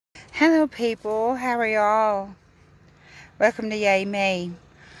Hello people, how are y'all? Welcome to YAAAY Me.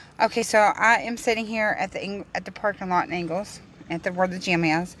 Okay, so I am sitting here at the parking lot in Ingles, where the gym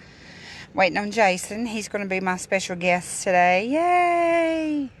is, waiting on Jason. He's going to be my special guest today.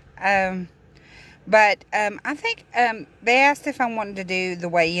 Yay! I think they asked if I wanted to do the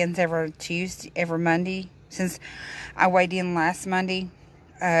weigh-ins every Monday, since I weighed in last Monday.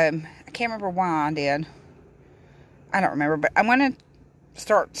 I can't remember why I did. I don't remember, but I'm going to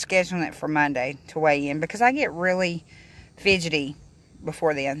start scheduling it for Monday to weigh in, because I get really fidgety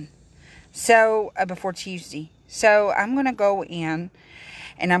before then. So, before Tuesday. So, I'm going to go in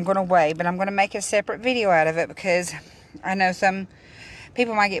and I'm going to weigh, but I'm going to make a separate video out of it, because I know some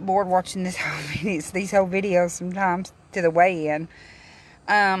people might get bored watching these whole videos sometimes to the weigh-in.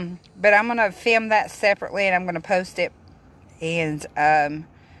 But I'm going to film that separately and I'm going to post it. And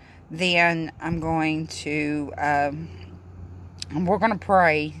then I'm going to we're going to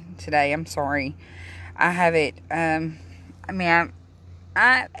pray today. I'm sorry. I have it, I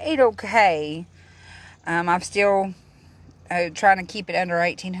ate okay. I'm still trying to keep it under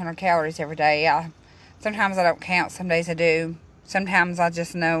 1,800 calories every day. Sometimes I don't count. Some days I do. Sometimes I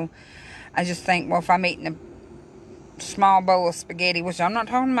just think, well, if I'm eating a small bowl of spaghetti, which I'm not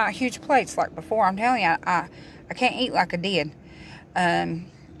talking about huge plates like before. I'm telling you, I can't eat like I did.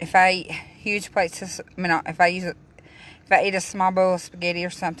 If I eat huge plates, if I eat a small bowl of spaghetti or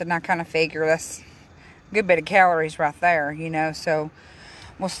something, I kind of figure that's a good bit of calories right there, you know. So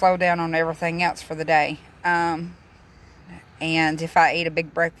we'll slow down on everything else for the day. And if I eat a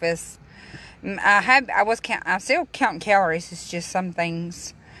big breakfast, I'm still counting calories. It's just some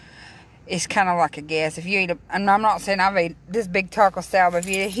things, it's kind of like a guess. If you eat and I'm not saying I've ate this big taco salad, but if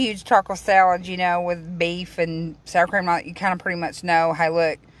you eat a huge taco salad, you know, with beef and sour cream, you kind of pretty much know, hey,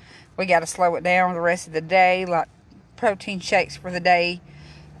 look, we got to slow it down the rest of the day, like protein shakes for the day,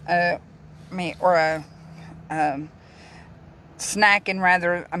 or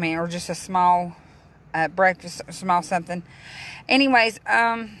snacking or just a small breakfast, small something. Anyways,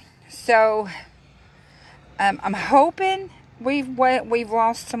 so I'm hoping we've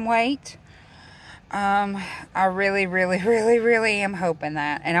lost some weight. I really am hoping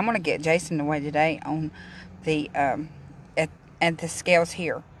that, and I'm gonna get Jason to weigh today on the at the scales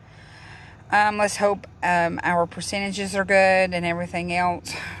here. Let's hope our percentages are good and everything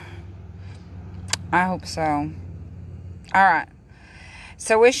else. I hope so. Alright.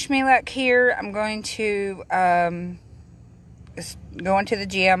 So wish me luck here. I'm going to go into the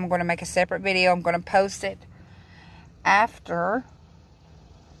gym. I'm going to make a separate video. I'm going to post it after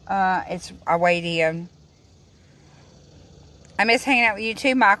I weighed in. I miss hanging out with you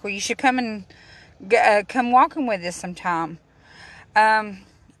too, Michael. You should come and come walking with us sometime.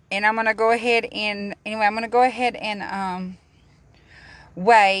 And I'm going to go ahead and,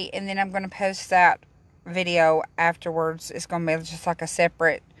 weigh, and then I'm going to post that video afterwards. It's going to be just like a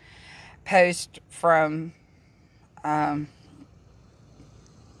separate post from, yeah,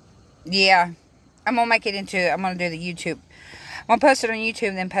 I'm going to do the YouTube. I'm going to post it on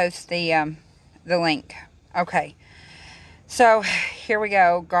YouTube, then post the link. Okay. So, here we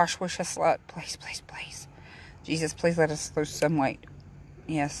go. Gosh, wish us luck. Please, please, please. Jesus, please let us lose some weight.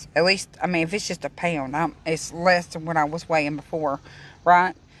 Yes, at least, if it's just a pound, it's less than what I was weighing before,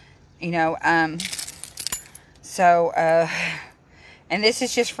 right? You know, and this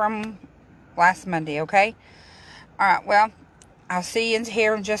is just from last Monday, okay? Alright, well, I'll see you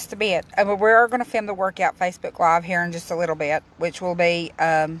here in just a bit. But we're going to film the workout Facebook Live here in just a little bit, which will be,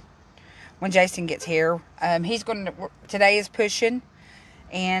 when Jason gets here. Today is pushing,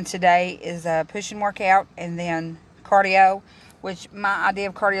 and today is a pushing workout, and then cardio. Which my idea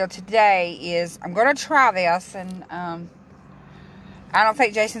of cardio today is, I'm going to try this, and I don't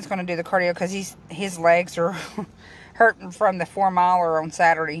think Jason's going to do the cardio because his legs are hurting from the 4-miler on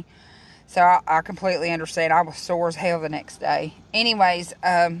Saturday. So I completely understand. I was sore as hell the next day. Anyways,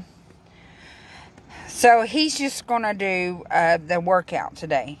 so he's just going to do the workout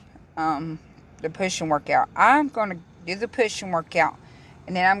today, the pushing workout. I'm going to do the pushing workout,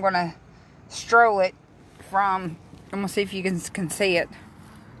 and then I'm going to stroll it from... I'm going to see if you can see it.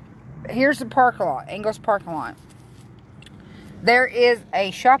 Here's the parking lot, Ingles parking lot. There is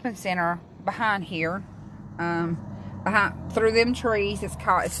a shopping center behind here. Through them trees.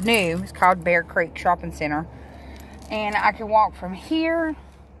 It's new. It's called Bear Creek Shopping Center. And I can walk from here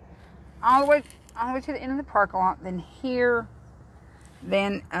all the way to the end of the parking lot. Then here.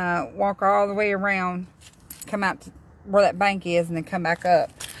 Then walk all the way around. Come out to where that bank is, and then come back up.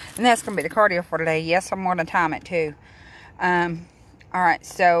 And that's going to be the cardio for today. Yes, I'm going to time it too. Alright,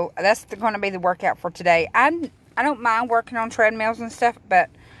 so that's going to be the workout for today. I don't mind working on treadmills and stuff, but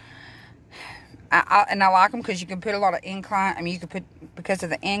And I like them because you can put a lot of incline. I mean, you can put, because of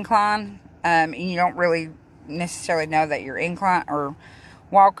the incline, and you don't really necessarily know that you're incline or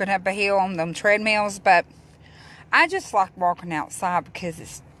walking up a hill on them treadmills. But I just like walking outside because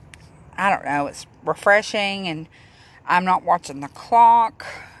it's, I don't know, it's refreshing, and I'm not watching the clock.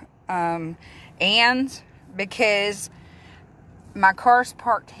 And because my car's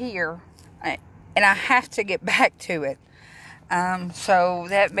parked here, and I have to get back to it. So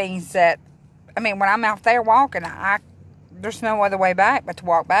that means that, I mean, when I'm out there walking, there's no other way back but to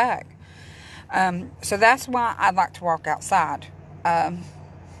walk back. So that's why I like to walk outside.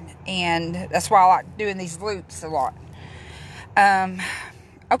 And that's why I like doing these loops a lot.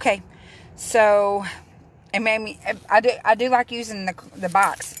 Okay. So, and maybe I do like using the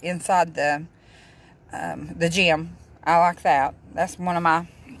box inside the gym. I like that. That's one of my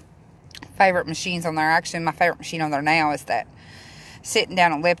favorite machines on there. Actually, my favorite machine on there now is that sitting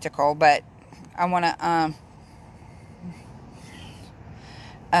down elliptical, but I want to,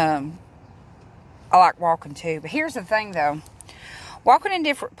 I like walking too. But here's the thing though, walking in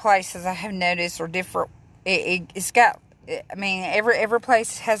different places, I have noticed, are different. It's got, I mean, every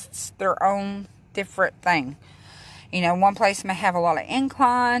place has their own different thing. You know, one place may have a lot of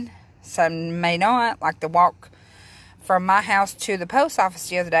incline, some may not. Like the walk from my house to the post office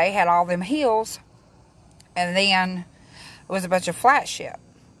the other day had all them hills, and then it was a bunch of flat shit.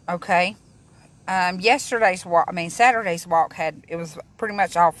 Okay. Saturday's walk it was pretty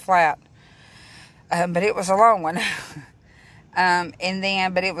much all flat. But it was a long one.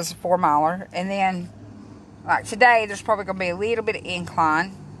 But it was a 4-miler. And then, like today, there's probably going to be a little bit of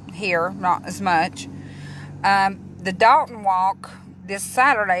incline here, not as much. The Dalton walk this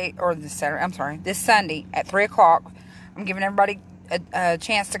Sunday at 3 o'clock. I'm giving everybody a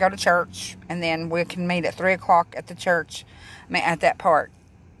chance to go to church, and then we can meet at 3 o'clock at the church, at that park.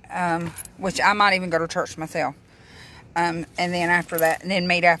 Which I might even go to church myself. And then after that, and then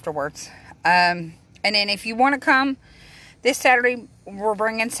meet afterwards. And then if you want to come this Saturday, we're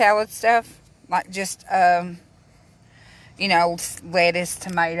bringing salad stuff, like just, you know, lettuce,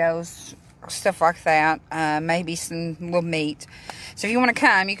 tomatoes, stuff like that. Maybe some little meat. So if you want to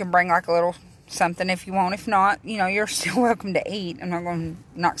come, you can bring like a little something if you want. If not, you know, you're still welcome to eat. I'm not going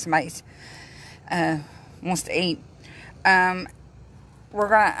to knock somebody's wants to eat. We're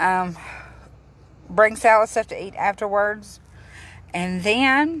going to bring salad stuff to eat afterwards. And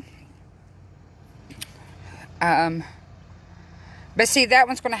then, but see, that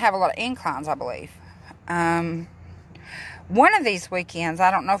one's going to have a lot of inclines, I believe. One of these weekends,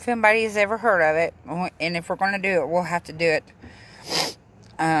 I don't know if anybody has ever heard of it. And if we're going to do it, we'll have to do it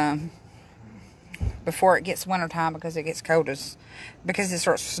before it gets wintertime, because it gets cold, because it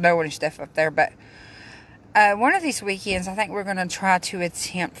starts snowing and stuff up there. But one of these weekends, I think we're going to try to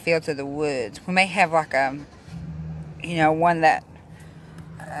attempt Fields of the Woods. We may have like a, you know, one that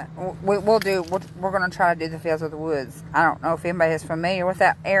we'll do. We're going to try to do the Fields of the Woods. I don't know if anybody is familiar with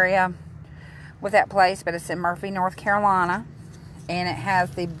that area, with that place, but it's in Murphy, North Carolina, and it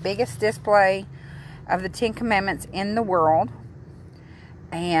has the biggest display of the 10 Commandments in the world.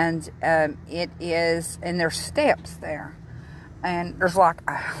 And it is, and there's steps there, and there's like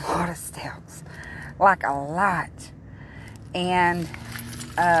a lot of steps. Like a lot. And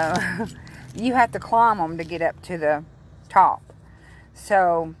you have to climb them to get up to the top.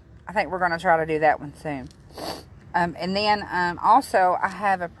 So I think we're going to try to do that one soon. And then also I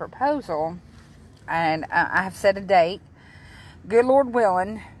have a proposal, and I have set a date. Good Lord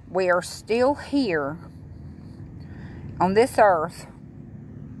willing, we are still here on this earth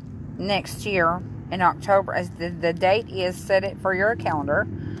next year in October. As the date is, set it for your calendar.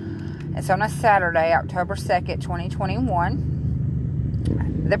 It's on a Saturday, October 2nd,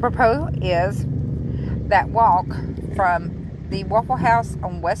 2021. The proposal is that walk from the Waffle House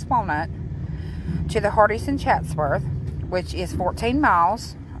on West Walnut to the Hardee's in Chatsworth, which is 14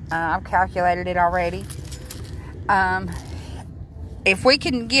 miles. I've calculated it already. If we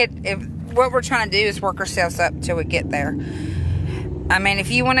can what we're trying to do is work ourselves up till we get there. I mean, if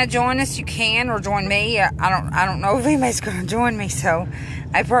you want to join us, you can, or join me. I don't know if anybody's going to join me, so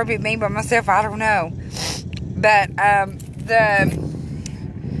I'd probably be me by myself. I don't know, but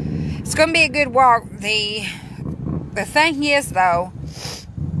it's going to be a good walk. The thing is, though,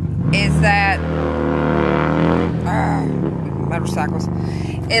 is that motorcycles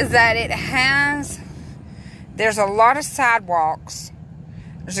is that there's a lot of sidewalks.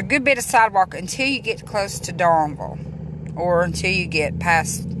 There's a good bit of sidewalk until you get close to Darnville, or until you get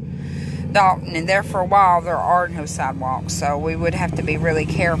past Dalton, and there for a while there are no sidewalks, so we would have to be really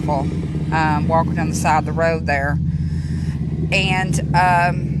careful walking on the side of the road there. And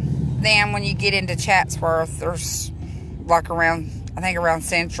then when you get into Chatsworth, there's like around, I think around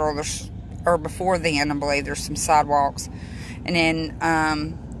Central, there's, or before then, I believe there's some sidewalks. And then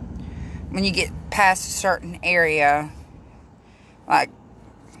when you get past a certain area, like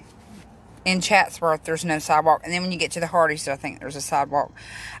in Chatsworth, there's no sidewalk. And then when you get to the Hardys, I think there's a sidewalk.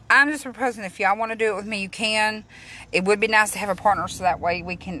 I'm just proposing, if y'all want to do it with me, you can. It would be nice to have a partner, so that way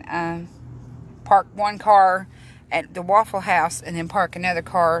we can park one car at the Waffle House and then park another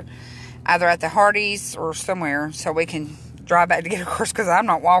car either at the Hardys or somewhere, so we can drive back to get a course, because I'm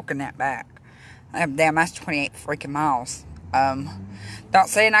not walking that back. Damn, that's 28 freaking miles. Not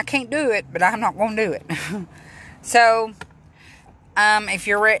saying I can't do it, but I'm not going to do it. So, if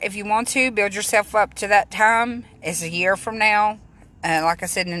you want to build yourself up to that time, it's a year from now. Like I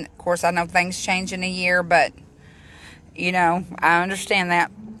said, and of course, I know things change in a year, but you know, I understand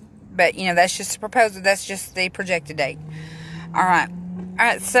that. But you know, that's just a proposal. That's just the projected date. All right.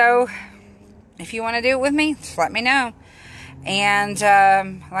 So, if you want to do it with me, just let me know. And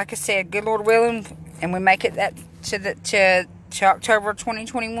like I said, good Lord willing, and we make it that to October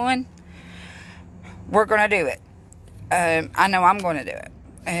 2021, we're gonna do it. I know I'm going to do it.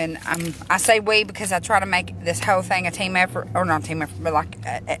 And I say we because I try to make this whole thing a team effort. Or not a team effort, but like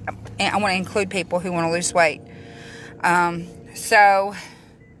I want to include people who want to lose weight. So,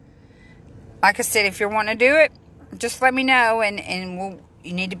 like I said, if you're wanting to do it, just let me know. And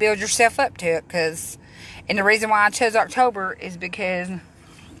you need to build yourself up to it. And the reason why I chose October is because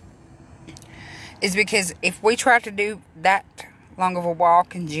if we try to do that long of a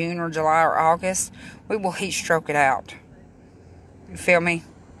walk in June or July or August, we will heat stroke it out. You feel me?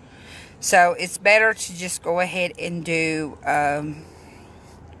 So it's better to just go ahead and do,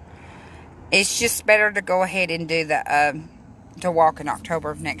 it's just better to go ahead and do the walk in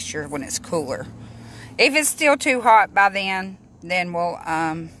October of next year when it's cooler. If it's still too hot by then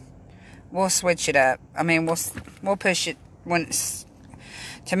we'll switch it up. I mean, we'll push it when it's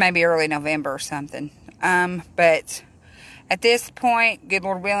to maybe early November or something. But at this point, good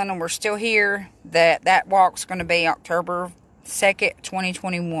Lord willing, and we're still here, that walk's going to be October 2nd,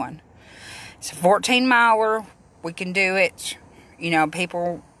 2021. It's a 14-miler. We can do it. You know,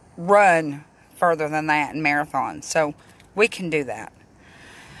 people run further than that in marathons, so we can do that.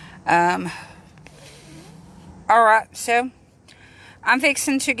 Alright, so I'm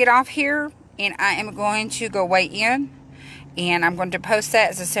fixing to get off here, and I am going to go weigh in, and I'm going to post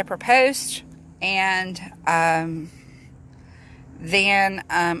that as a separate post, and then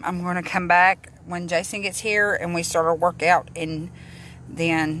I'm going to come back when Jason gets here and we start our workout, and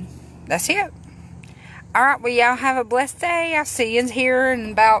then that's it. Alright, well, y'all have a blessed day. I'll see you here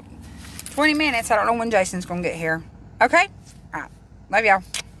in about 20 minutes. I don't know when Jason's going to get here. Okay? Alright. Love y'all.